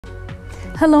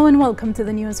Hello and welcome to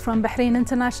the news from Bahrain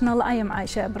International. I am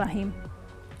Aisha Ibrahim.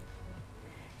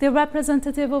 The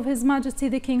representative of His Majesty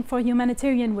the King for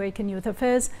Humanitarian Work and Youth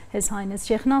Affairs, His Highness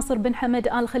Sheikh Nasser bin Hamad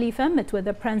Al Khalifa, met with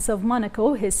the Prince of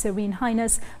Monaco, His Serene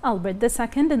Highness Albert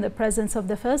II, in the presence of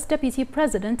the First Deputy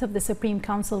President of the Supreme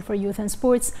Council for Youth and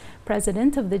Sports,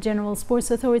 President of the General Sports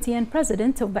Authority and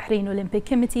President of Bahrain Olympic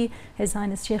Committee, His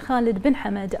Highness Sheikh Khalid bin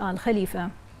Hamad Al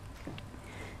Khalifa.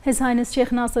 His Highness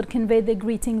Sheikh Nasser conveyed the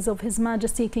greetings of His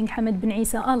Majesty King Hamad bin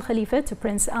Isa Al Khalifa to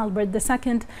Prince Albert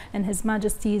II and His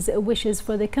Majesty's wishes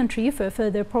for the country for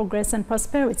further progress and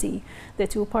prosperity. The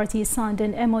two parties signed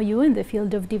an MOU in the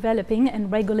field of developing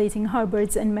and regulating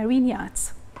harbors and marine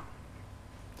yachts.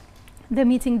 The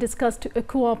meeting discussed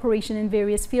cooperation in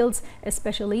various fields,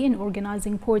 especially in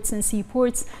organizing ports and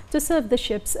seaports to serve the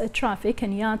ships' traffic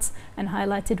and yachts, and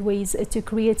highlighted ways to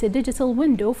create a digital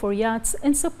window for yachts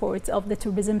in support of the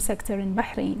tourism sector in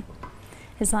Bahrain.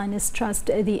 His Highness stressed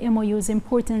the MOU's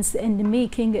importance in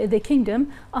making the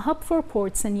kingdom a hub for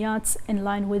ports and yachts in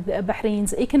line with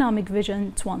Bahrain's Economic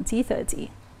Vision 2030.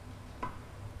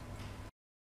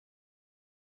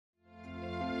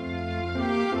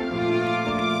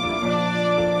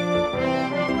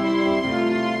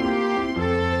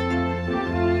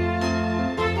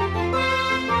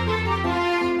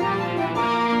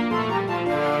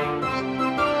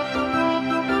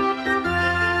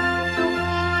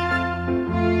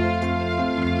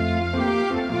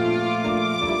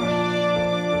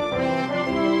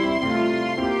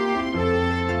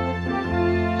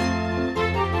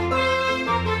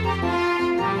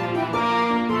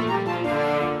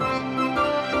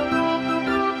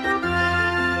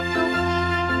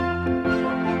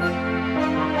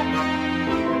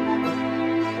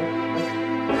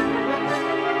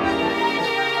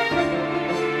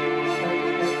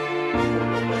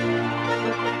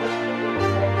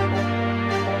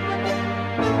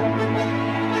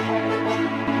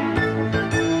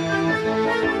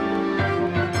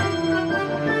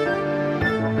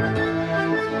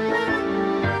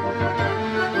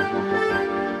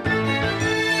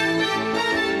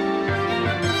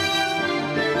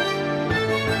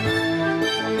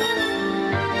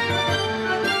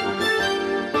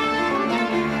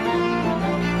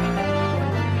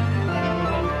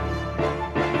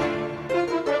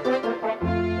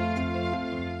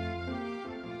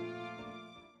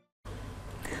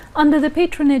 Under the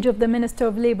patronage of the Minister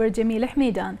of Labour Jamil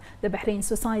Hmeidan, the Bahrain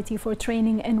Society for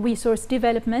Training and Resource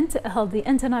Development held the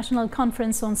International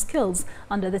Conference on Skills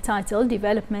under the title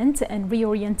Development and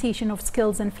Reorientation of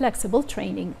Skills and Flexible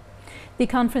Training. The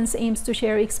conference aims to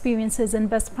share experiences and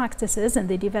best practices in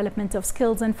the development of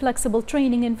skills and flexible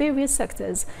training in various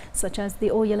sectors, such as the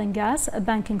oil and gas,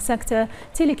 banking sector,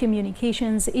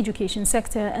 telecommunications, education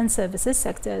sector, and services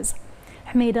sectors.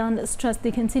 Hmeidan stressed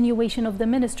the continuation of the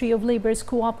Ministry of Labour's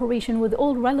cooperation with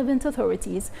all relevant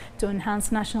authorities to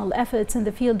enhance national efforts in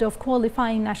the field of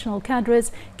qualifying national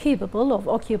cadres capable of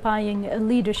occupying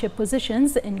leadership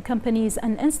positions in companies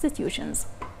and institutions.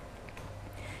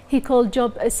 He called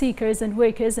job seekers and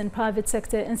workers in private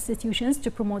sector institutions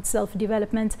to promote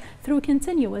self-development through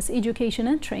continuous education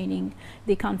and training.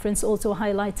 The conference also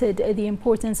highlighted the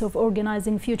importance of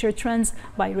organizing future trends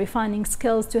by refining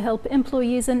skills to help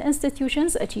employees and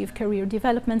institutions achieve career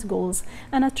development goals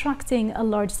and attracting a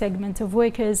large segment of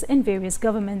workers in various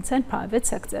government and private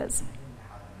sectors.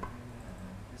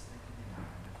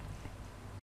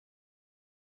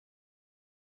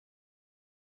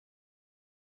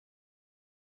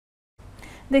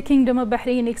 The Kingdom of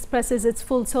Bahrain expresses its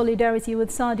full solidarity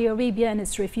with Saudi Arabia and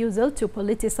its refusal to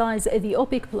politicize the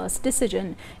OPEC Plus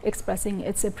decision, expressing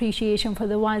its appreciation for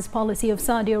the wise policy of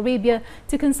Saudi Arabia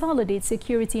to consolidate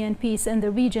security and peace in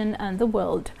the region and the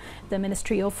world. The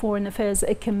Ministry of Foreign Affairs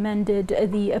commended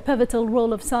the pivotal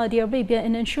role of Saudi Arabia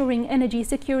in ensuring energy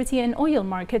security and oil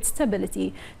market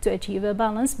stability to achieve a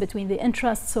balance between the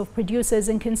interests of producers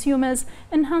and consumers,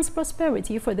 enhance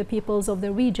prosperity for the peoples of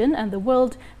the region and the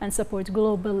world, and support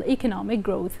global economic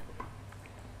growth.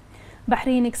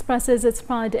 Bahrain expresses its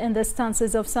pride in the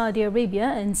stances of Saudi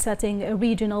Arabia in setting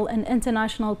regional and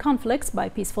international conflicts by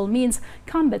peaceful means,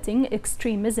 combating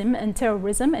extremism and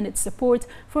terrorism, and its support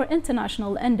for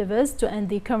international endeavors to end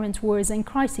the current wars and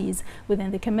crises within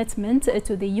the commitment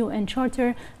to the UN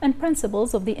Charter and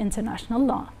principles of the international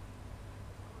law.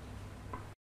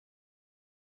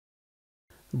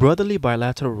 Brotherly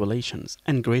bilateral relations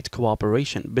and great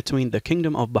cooperation between the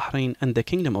Kingdom of Bahrain and the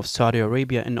Kingdom of Saudi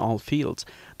Arabia in all fields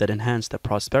that enhance the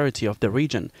prosperity of the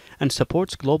region and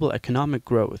supports global economic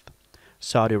growth.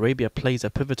 Saudi Arabia plays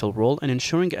a pivotal role in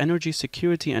ensuring energy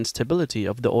security and stability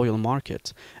of the oil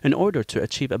market in order to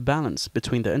achieve a balance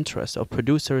between the interests of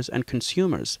producers and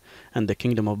consumers, and the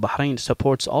Kingdom of Bahrain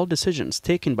supports all decisions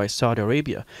taken by Saudi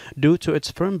Arabia due to its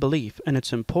firm belief in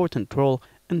its important role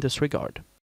in this regard.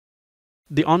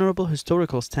 The honorable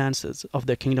historical stances of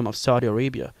the Kingdom of Saudi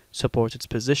Arabia support its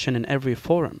position in every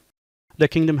forum. The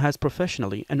kingdom has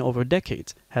professionally and over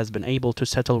decades has been able to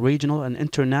settle regional and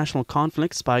international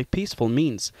conflicts by peaceful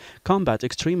means, combat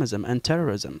extremism and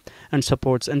terrorism, and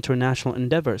supports international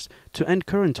endeavors to end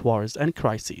current wars and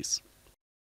crises.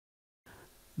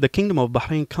 The Kingdom of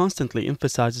Bahrain constantly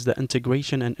emphasizes the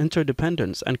integration and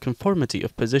interdependence and conformity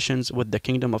of positions with the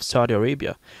Kingdom of Saudi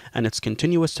Arabia and its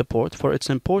continuous support for its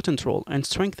important role in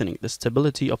strengthening the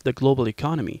stability of the global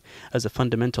economy as a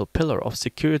fundamental pillar of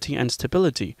security and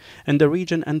stability in the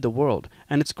region and the world,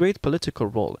 and its great political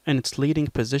role in its leading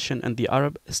position in the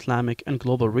Arab, Islamic and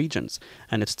global regions,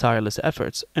 and its tireless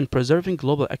efforts in preserving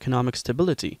global economic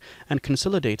stability and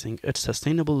consolidating its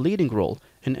sustainable leading role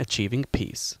in achieving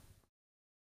peace.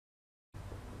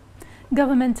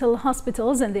 Governmental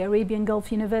hospitals and the Arabian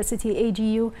Gulf University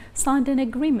AGU signed an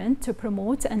agreement to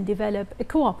promote and develop a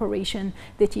cooperation.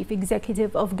 The Chief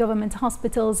Executive of Government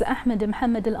Hospitals, Ahmed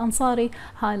Mohammed Al-Ansari,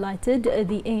 highlighted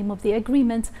the aim of the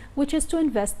agreement, which is to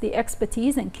invest the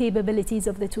expertise and capabilities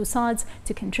of the two sides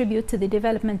to contribute to the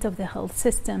development of the health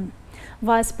system.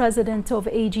 Vice President of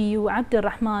AGU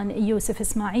Abdurrahman Yusuf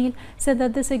Ismail said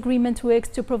that this agreement works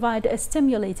to provide a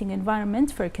stimulating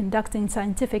environment for conducting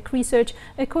scientific research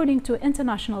according to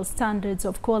international standards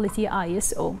of quality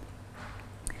ISO.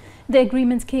 The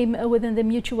agreement came within the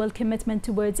mutual commitment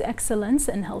towards excellence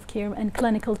in healthcare and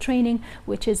clinical training,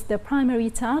 which is the primary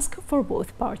task for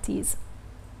both parties.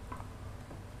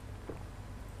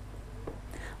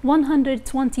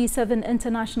 127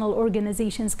 international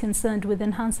organizations concerned with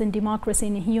enhancing democracy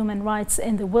and human rights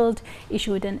in the world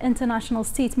issued an international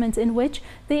statement in which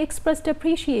they expressed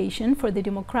appreciation for the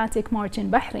democratic march in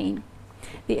Bahrain.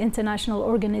 The international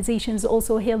organizations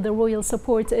also hailed the royal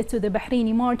support to the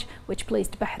Bahraini march, which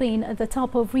placed Bahrain at the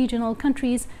top of regional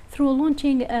countries through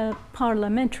launching a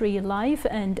parliamentary life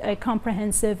and a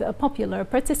comprehensive popular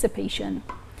participation.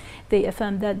 They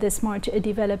affirmed that this march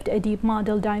developed a deep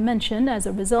model dimension as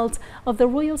a result of the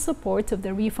royal support of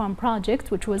the reform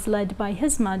project, which was led by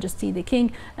His Majesty the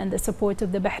King, and the support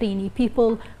of the Bahraini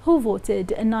people, who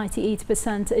voted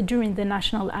 98% during the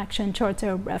National Action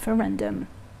Charter referendum.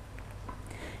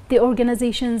 The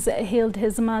organizations hailed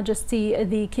His Majesty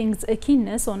the King's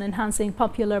keenness on enhancing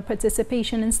popular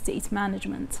participation in state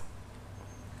management.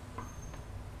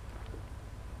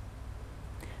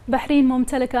 Bahrain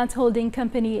Mumtalakat Holding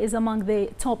Company is among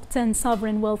the top 10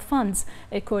 sovereign wealth funds,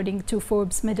 according to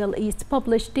Forbes Middle East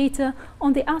published data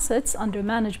on the assets under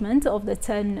management of the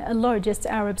 10 largest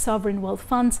Arab sovereign wealth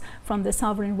funds from the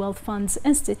Sovereign Wealth Funds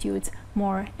Institute.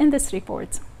 More in this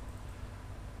report.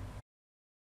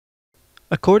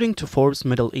 According to Forbes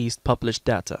Middle East published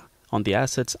data on the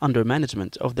assets under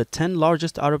management of the 10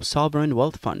 largest Arab sovereign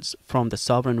wealth funds from the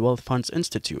Sovereign Wealth Funds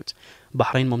Institute,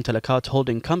 Bahrain Mumtalakat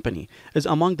Holding Company is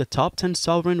among the top 10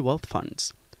 sovereign wealth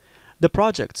funds. The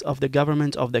projects of the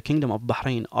government of the Kingdom of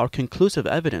Bahrain are conclusive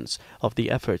evidence of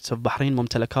the efforts of Bahrain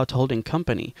Mumtalakat Holding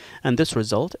Company, and this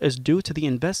result is due to the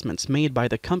investments made by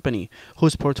the company,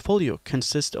 whose portfolio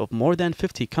consists of more than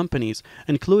 50 companies,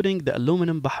 including the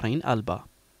aluminum Bahrain Alba.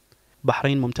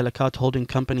 Bahrain Mumtalakat Holding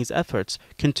Company's efforts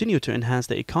continue to enhance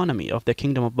the economy of the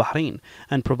Kingdom of Bahrain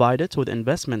and provide it with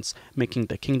investments, making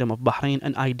the Kingdom of Bahrain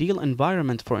an ideal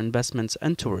environment for investments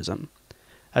and tourism.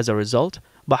 As a result,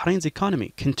 Bahrain's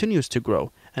economy continues to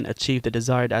grow and achieve the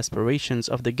desired aspirations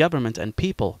of the government and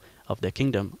people of the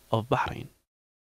Kingdom of Bahrain.